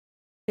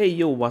Hey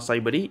yo, what's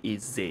up buddy,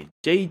 it's Zane.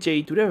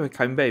 JJ. Today we're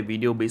coming back a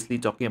video basically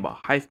talking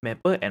about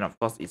Hivemapper, and of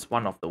course it's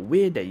one of the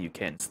way that you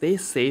can stay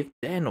safe,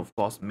 then of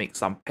course make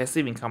some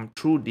passive income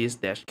through this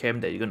dash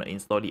cam that you're going to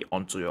install it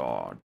onto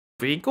your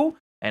vehicle.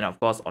 And of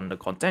course on the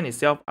content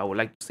itself, I would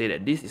like to say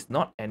that this is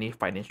not any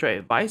financial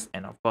advice,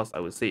 and of course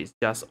I would say it's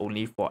just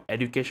only for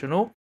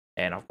educational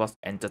and of course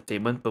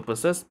entertainment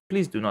purposes.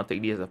 Please do not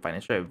take this as a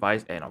financial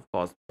advice, and of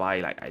course buy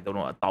like, I don't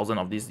know, 1,000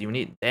 of this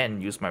unit,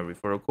 then use my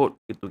referral code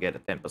to get a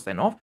 10%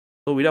 off.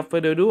 So without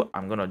further ado,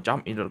 I'm going to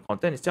jump into the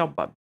content itself.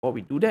 But before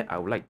we do that, I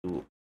would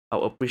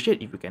appreciate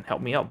if you can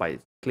help me out by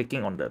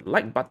clicking on the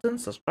like button,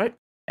 subscribe,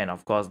 and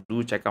of course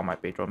do check out my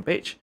Patreon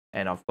page.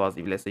 And of course,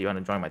 if let's say you want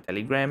to join my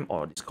Telegram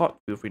or Discord,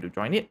 feel free to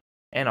join it.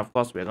 And of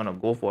course, we're going to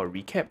go for a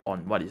recap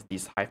on what is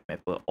this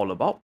Hivemapper all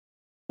about.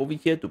 Over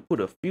here, to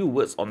put a few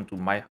words onto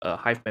my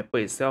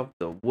Hivemapper itself,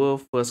 the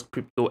world's first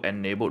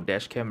crypto-enabled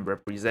dashcam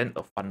represent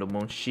a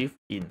fundamental shift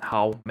in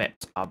how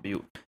maps are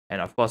built. And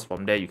of course,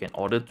 from there, you can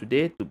order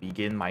today to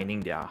begin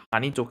mining their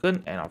honey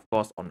token. And of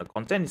course, on the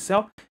content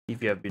itself,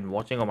 if you have been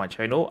watching on my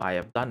channel, I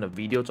have done a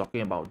video talking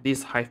about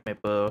this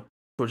Hivemapper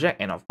project,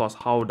 and of course,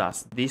 how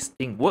does this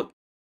thing work,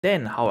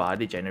 then how are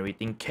they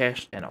generating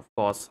cash, and of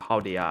course,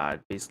 how they are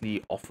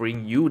basically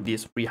offering you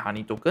this free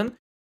honey token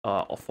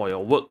for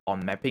your work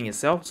on mapping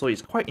itself. So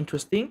it's quite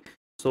interesting.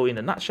 So in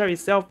a nutshell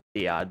itself,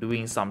 they are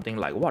doing something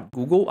like what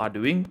Google are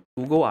doing.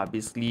 Google are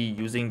basically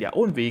using their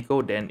own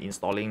vehicle, then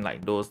installing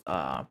like those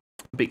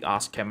big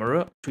ass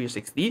camera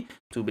 360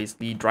 to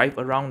basically drive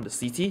around the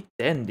city,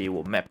 then they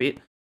will map it.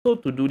 So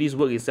to do this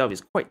work itself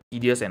is quite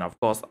tedious, and of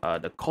course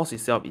the cost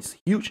itself is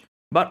huge.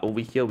 But over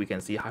here we can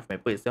see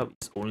Hivemapper itself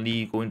is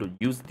only going to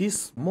use this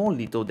small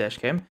little dash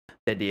cam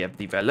that they have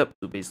developed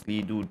to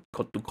basically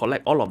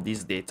collect all of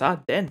this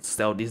data, then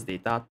sell this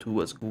data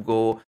towards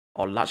Google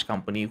or large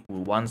company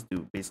who wants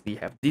to basically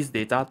have this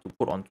data to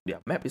put onto their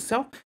map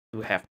itself,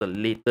 to have the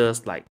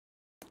latest like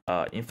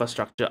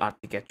infrastructure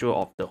architecture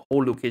of the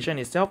whole location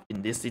itself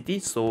in this city.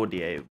 So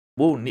they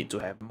will need to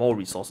have more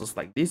resources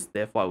like this.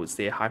 Therefore, I would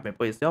say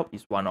Hivemapper itself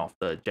is one of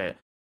the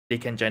they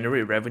can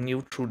generate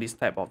revenue through this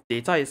type of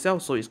data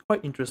itself. So it's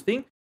quite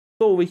interesting.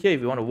 So over here, if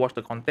you want to watch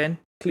the content,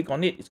 click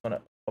on it, it's going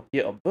to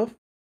appear above.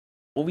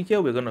 Over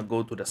here, we're going to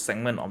go to the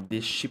segment of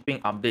this shipping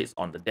updates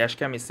on the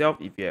dashcam itself.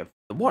 If you have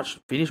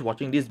finished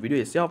watching this video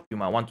itself, you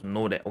might want to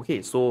know that,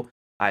 okay, so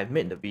I've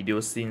made the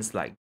video since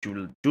like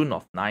June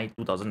of 9,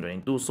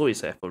 2022. So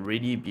it's have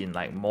already been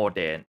like more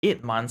than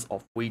 8 months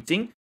of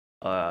waiting.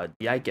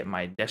 Did I get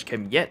my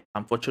dashcam yet?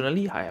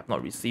 Unfortunately, I have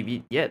not received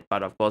it yet.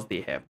 But of course,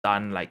 they have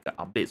done like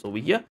updates over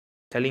here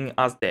telling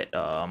us that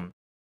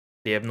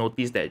they have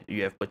noticed that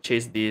you have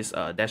purchased this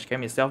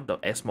dashcam itself, the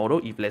S model.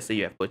 If let's say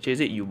you have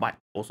purchased it, you might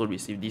also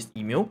receive this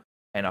email.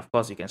 And of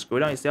course, you can scroll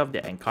down itself.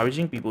 They're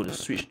encouraging people to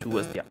switch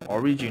towards their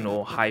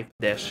original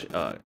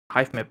Hivemapper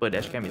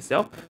dashcam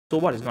itself. So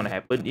what is going to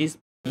happen is,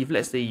 if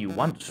let's say you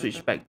want to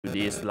switch back to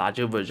this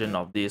larger version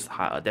of this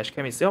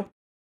dashcam itself,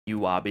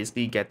 you are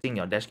basically getting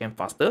your dashcam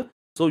faster.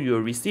 So you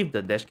will receive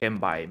the dashcam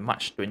by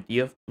March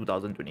 20th,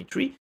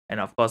 2023. And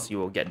of course, you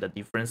will get the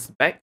difference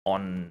back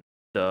on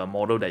the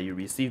model that you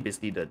receive,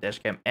 basically the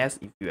Dashcam S,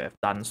 if you have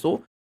done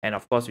so. And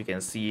of course, you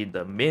can see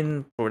the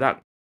main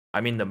product,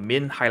 the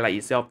main highlight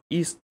itself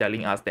is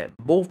telling us that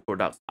both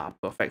products are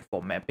perfect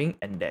for mapping,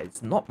 and there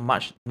is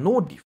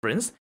no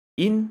difference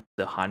in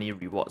the honey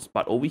rewards.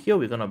 But over here,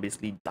 we're going to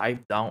basically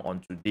dive down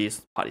onto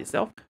this part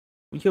itself.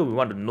 Over here, we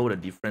want to know the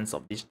difference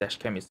of this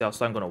dashcam itself,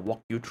 so I'm going to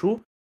walk you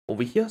through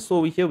over here. So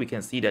over here, we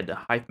can see that the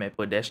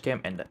Hivemapper dashcam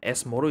and the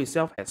S model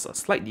itself has a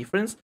slight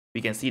difference. We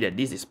can see that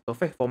this is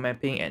perfect for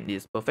mapping, and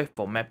this is perfect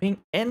for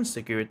mapping and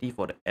security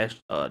for the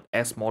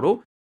S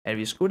model. And if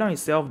you scroll down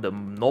itself, the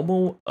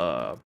normal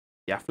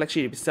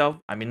flagship itself,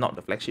 not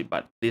the flagship,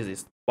 but this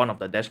is one of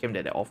the dashcam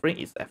that they're offering,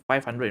 is at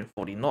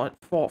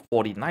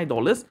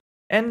 $549,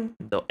 and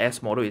the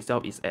S model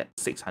itself is at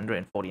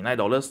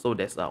 $649. So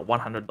there's a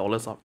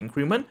 $100 of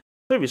increment.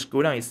 So if you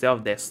scroll down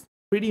itself, there's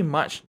pretty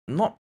much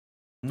no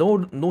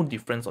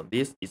difference on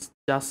this. It's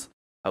just,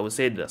 I would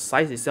say, the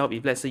size itself.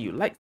 If let's say you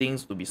like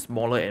things to be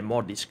smaller and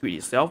more discreet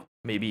itself,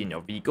 maybe in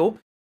your vehicle,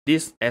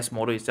 this S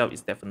model itself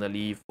is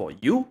definitely for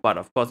you. But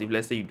of course, if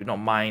let's say you do not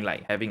mind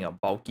like having a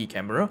bulky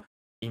camera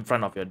in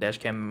front of your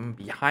dashcam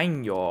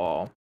behind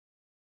your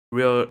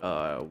rear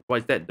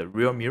the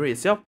rear mirror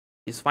itself,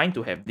 it's fine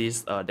to have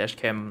this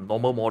dashcam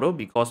normal model,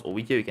 because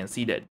over here you can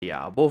see that they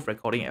are both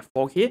recording at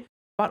 4K.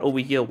 But over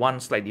here, one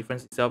slight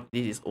difference itself,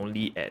 this is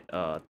only at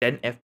 10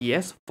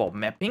 FPS for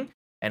mapping.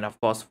 And of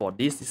course, for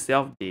this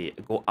itself, they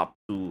go up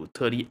to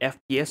 30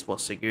 FPS for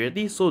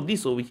security. So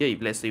this over here,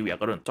 if let's say we are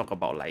going to talk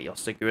about like your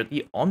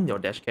security on your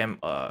dashcam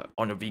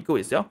on your vehicle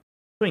itself.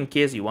 So in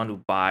case you want to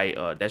buy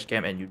a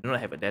dashcam and you do not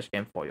have a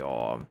dashcam for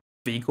your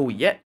vehicle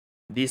yet,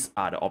 these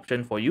are the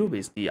option for you.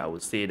 Basically, I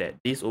would say that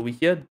this over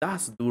here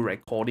does do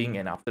recording,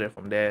 and after that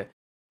from there,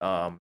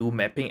 do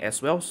mapping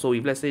as well. So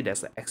if let's say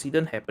there's an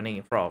accident happening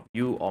in front of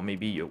you, or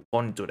maybe you've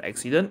gone into the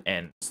accident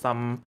and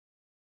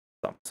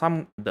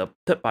the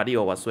third party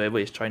or whatsoever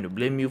is trying to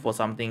blame you for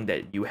something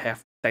that you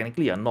have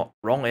technically are not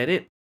wrong at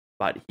it,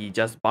 but he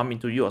just bumped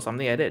into you or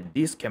something like that,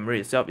 this camera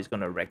itself is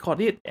going to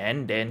record it,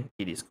 and then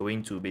it is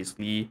going to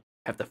basically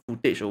have the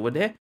footage over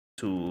there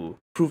to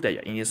prove that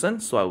you're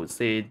innocent. So I would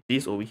say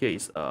this over here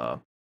is a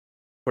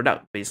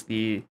product,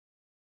 basically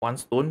one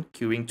stone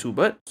killing two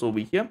birds. So over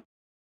here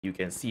you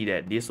can see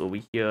that this over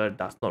here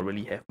does not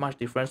really have much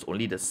difference,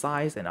 only the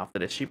size. And after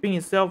the shipping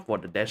itself, for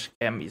the dash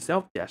cam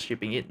itself, they are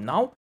shipping it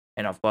now.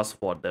 And of course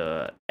for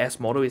the S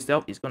model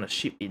itself, it's going to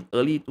ship in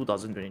early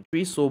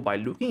 2023. So by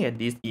looking at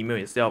this email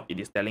itself, it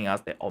is telling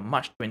us that on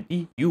March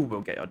 20 you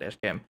will get your dash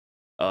cam,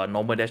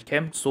 normal dash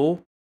cam.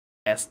 So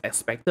as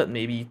expected,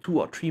 maybe 2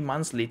 or 3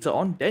 months later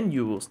on, then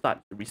you will start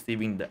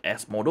receiving the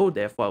S model.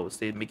 Therefore I would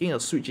say making a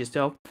switch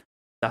itself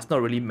does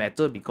not really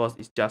matter, because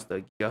it's just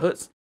the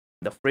gigahertz,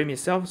 the frame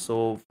itself.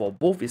 So for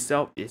both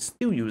itself, it's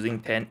still using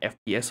 10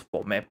 fps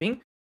for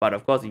mapping. But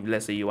of course, if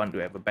let's say you want to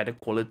have a better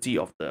quality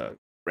of the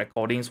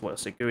recordings for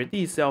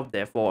security itself,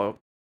 therefore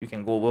you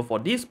can go over for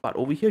this. But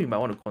over here you might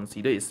want to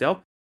consider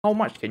itself how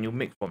much can you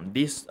make from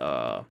this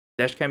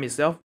dash cam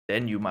itself.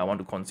 Then you might want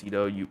to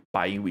consider you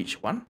buying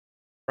which one.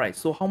 Right,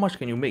 so how much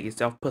can you make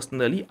itself?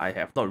 Personally, I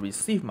have not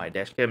received my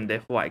dash cam,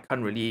 therefore I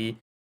can't really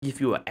give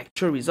you an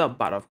actual result.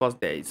 But of course,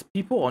 there is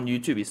people on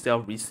YouTube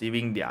itself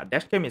receiving their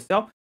dash cam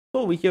itself.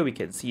 So over here we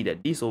can see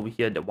that this over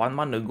here, the 1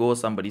 month ago,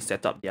 somebody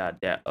set up their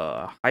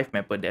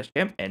Hivemapper dash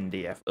cam, and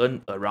they have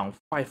earned around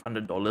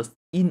 $500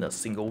 in a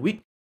single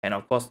week, and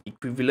of course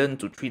equivalent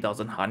to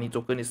 3,000 honey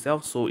token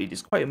itself. So it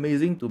is quite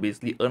amazing to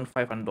basically earn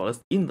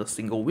 $500 in the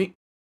single week,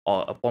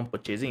 or upon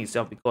purchasing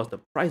itself, because the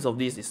price of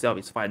this itself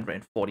is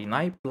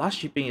 549 plus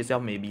shipping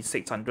itself maybe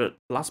 600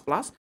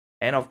 plus.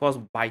 And of course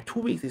by 2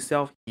 weeks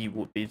itself, he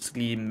would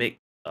basically make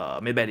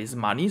back his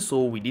money.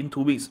 So within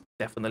 2 weeks,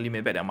 definitely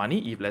make back their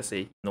money if let's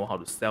say know how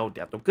to sell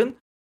their token.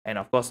 And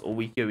of course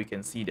over here we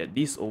can see that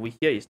this over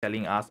here is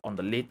telling us on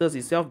the latest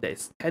itself, that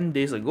is 10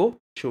 days ago,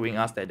 showing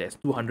us that there's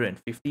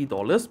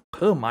 $250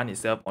 per month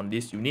itself on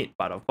this unit.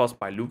 But of course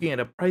by looking at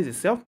the price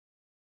itself,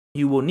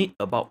 you will need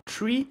about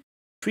 3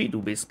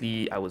 to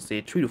basically, I would say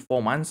 3 to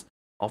 4 months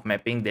of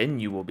mapping. Then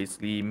you will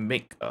basically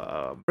make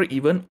break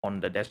even on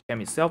the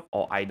dashcam itself,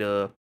 or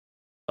either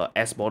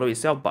S model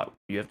itself. But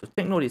you have to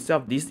take note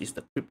itself, this is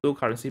the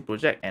cryptocurrency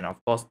project, and of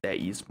course there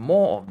is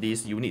more of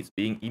these units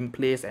being in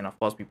place, and of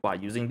course people are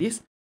using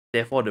this.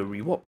 Therefore the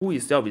reward pool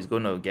itself is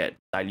going to get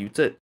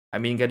diluted, I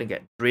mean going to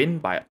get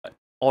drained by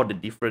all the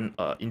different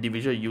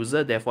individual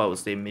user. Therefore I would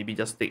say maybe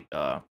just take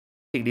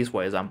this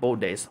for example.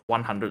 There is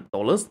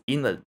 $100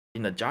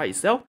 in the jar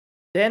itself.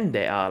 Then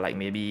there are like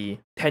maybe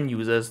 10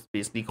 users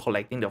basically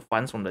collecting the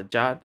funds from the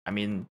jar. I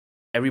mean,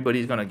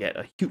 everybody is going to get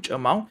a huge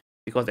amount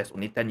because there's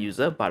only 10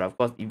 users. But of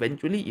course,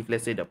 eventually, if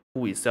let's say the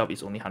pool itself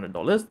is only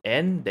 $100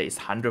 and there is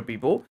 100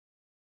 people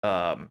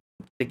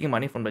taking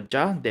money from the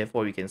jar,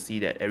 therefore we can see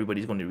that everybody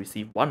is going to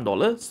receive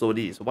 $1. So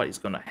this is what is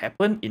going to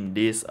happen in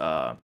this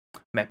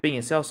mapping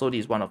itself. So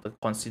this is one of the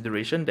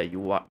consideration that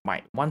you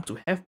might want to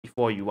have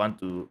before you want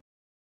to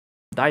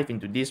dive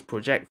into this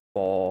project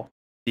for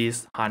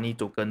this honey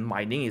token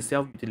mining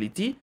itself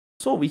utility.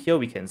 So over here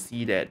we can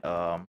see that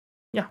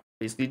yeah,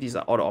 basically these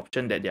are all the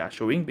options that they are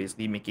showing,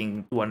 basically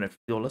making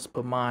 $250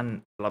 per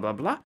month, blah blah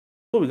blah.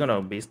 So we're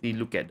gonna basically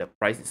look at the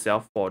price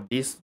itself for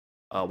this.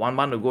 1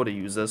 month ago the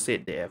user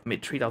said they have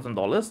made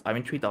 $3,000, I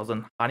mean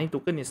 3,000 honey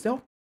token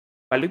itself.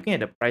 By looking at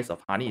the price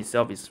of honey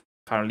itself, is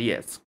currently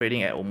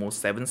trading at almost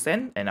 7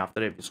 cents, and after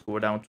that if you scroll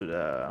down to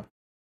the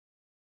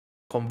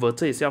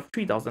converter itself,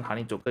 3,000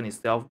 honey token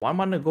itself, 1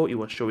 month ago it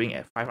was showing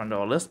at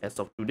 $500. As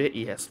of today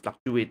it has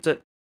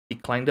fluctuated,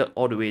 declined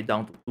all the way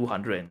down to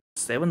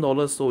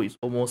 $207. So it's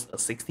almost a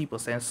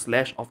 60%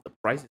 slash of the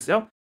price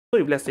itself.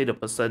 So if let's say the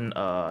person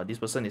this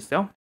person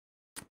itself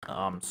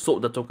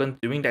sold the token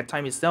during that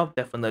time itself,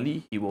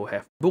 definitely he will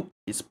have booked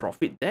his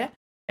profit there,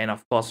 and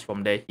of course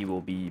from there he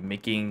will be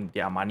making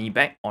their money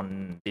back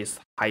on this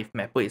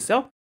Hivemapper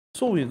itself.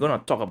 So we're gonna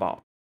talk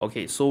about,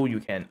 okay, so you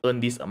can earn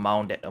this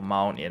amount, that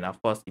amount, and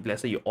of course if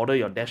let's say you order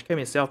your dashcam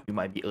itself, you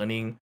might be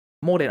earning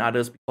more than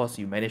others because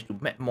you manage to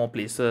map more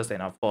places,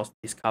 and of course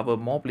discover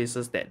more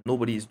places that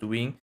nobody is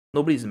doing,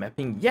 nobody is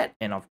mapping yet.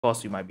 And of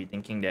course you might be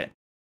thinking that,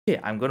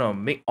 okay, I'm gonna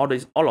make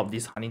all of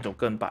this honey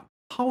token, but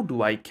how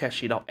do I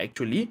cash it out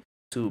actually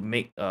to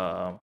make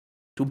to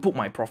book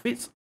my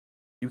profits?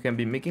 You can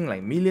be making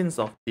like millions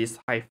of this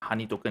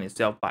honey token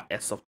itself, but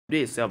as of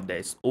today itself, there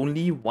is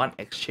only one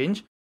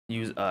exchange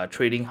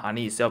trading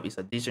honey itself. Is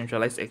a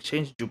decentralized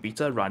exchange,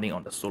 Jupiter, running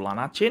on the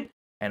Solana chain.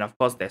 And of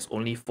course there's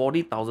only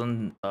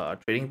 40,000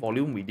 trading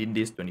volume within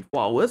these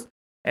 24 hours.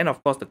 And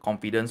of course the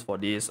confidence for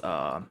this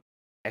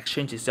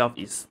exchange itself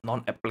is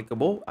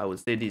non-applicable. I would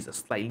say this is a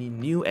slightly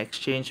new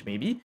exchange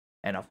maybe,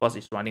 and of course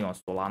it's running on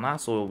Solana.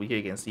 So over here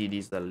you can see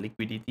this is the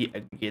liquidity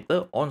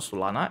aggregator on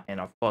Solana, and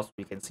of course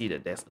we can see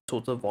that there's a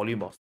total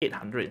volume of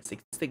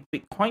 866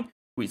 Bitcoin,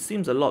 which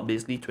seems a lot,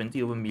 basically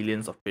 20 over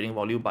millions of trading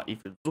volume. But if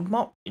you zoom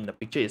out in the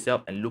picture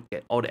itself and look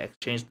at all the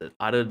exchange, the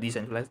other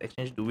decentralized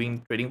exchange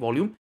doing trading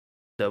volume,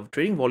 the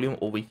trading volume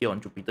over here on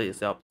Jupiter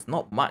itself is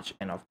not much.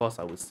 And of course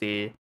I would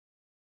say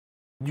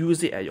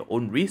use it at your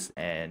own risk.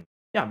 And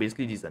yeah,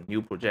 basically this is a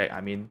new project.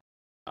 I mean,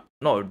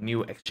 not a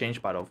new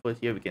exchange, but over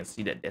here we can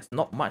see that there's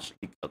not much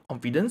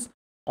confidence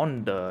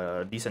on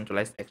the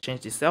decentralized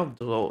exchange itself.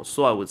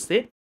 So I would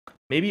say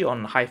maybe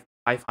on Hive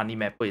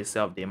Honeymapper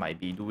itself, they might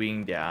be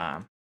doing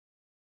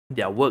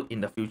their work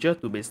in the future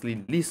to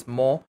basically list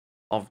more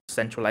of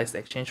centralized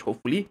exchange,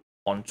 hopefully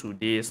onto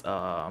this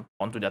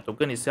onto their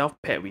token itself,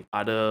 paired with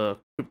other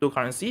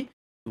cryptocurrency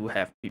to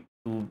have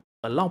to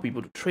allow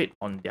people to trade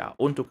on their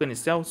own token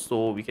itself.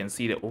 So we can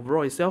see that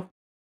overall itself,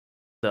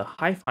 the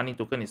Hive Honey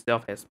token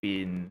itself has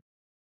been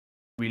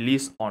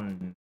released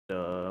on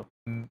the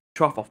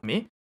 12th of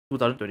May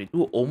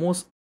 2022.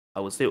 Almost, I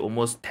would say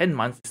almost 10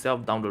 months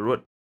itself down the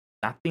road.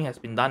 Nothing has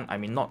been done. I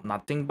mean, not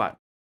nothing, but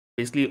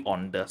basically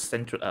on the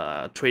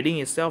central trading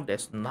itself,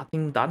 there's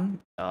nothing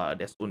done.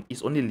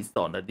 It's only listed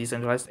on the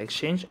decentralized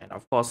exchange, and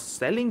of course,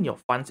 selling your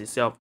funds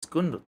itself is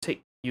going to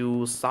take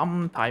you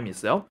some time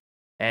itself.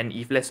 And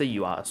if let's say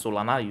you are a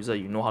Solana user,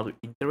 you know how to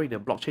integrate the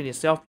blockchain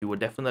itself, you will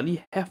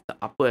definitely have the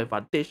upper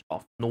advantage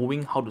of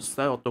knowing how to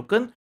sell your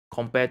token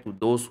compared to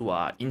those who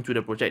are into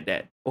the project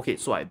that, okay,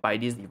 so I buy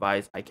this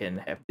device, I can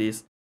have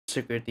this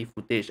security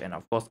footage, and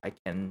of course I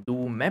can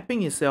do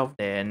mapping itself,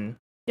 then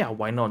yeah,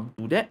 why not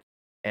do that?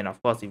 And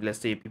of course, if let's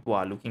say people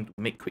are looking to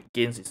make quick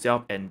gains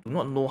itself and do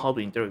not know how to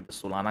interact with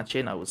the Solana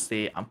chain, I would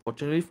say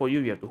unfortunately for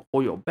you, you have to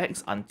hold your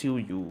bags until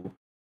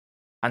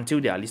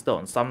they are listed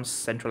on some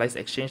centralized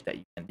exchange that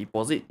you can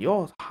deposit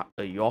your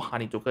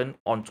honey token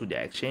onto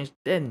the exchange,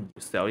 then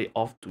you sell it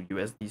off to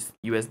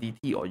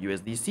USDT or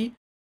USDC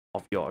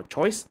of your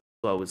choice.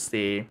 So I would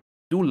say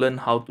do learn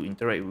how to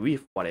interact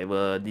with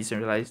whatever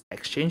decentralized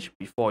exchange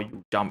before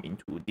you jump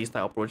into this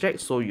type of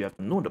project. So you have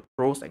to know the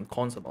pros and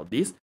cons about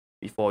this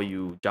before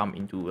you jump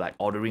into like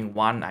ordering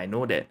one. I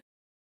know that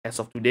as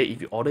of today,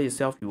 if you order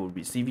yourself, you will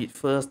receive it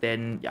first.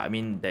 Then yeah, I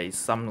mean there is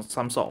some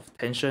sort of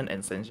tension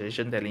and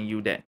sensation telling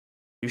you that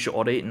you should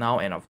order it now,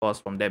 and of course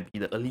from there be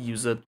the early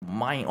user to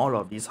mine all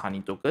of these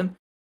honey token.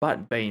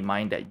 But bear in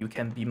mind that you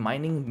can be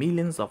mining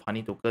millions of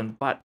honey token,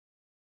 but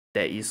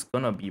there is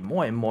gonna be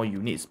more and more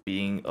units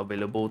being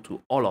available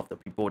to all of the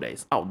people that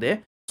is out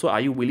there. So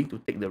are you willing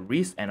to take the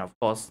risk? And of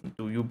course,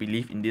 do you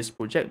believe in this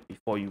project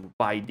before you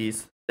buy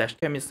this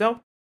Dashcam itself?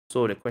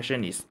 So the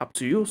question is up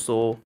to you.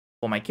 So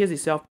for my case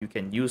itself, you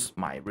can use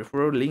my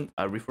referral link,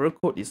 referral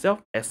code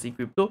itself, SC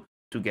Crypto,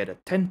 to get a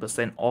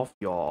 10% off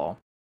your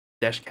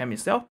Dashcam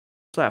itself.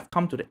 So I've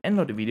come to the end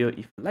of the video.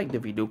 If you like the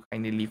video,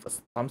 kindly leave a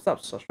thumbs up,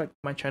 subscribe to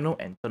my channel,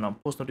 and turn on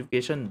post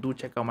notification. Do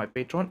check out my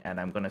Patreon, and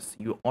I'm gonna see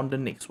you on the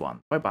next one.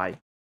 Bye bye.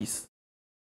 Peace.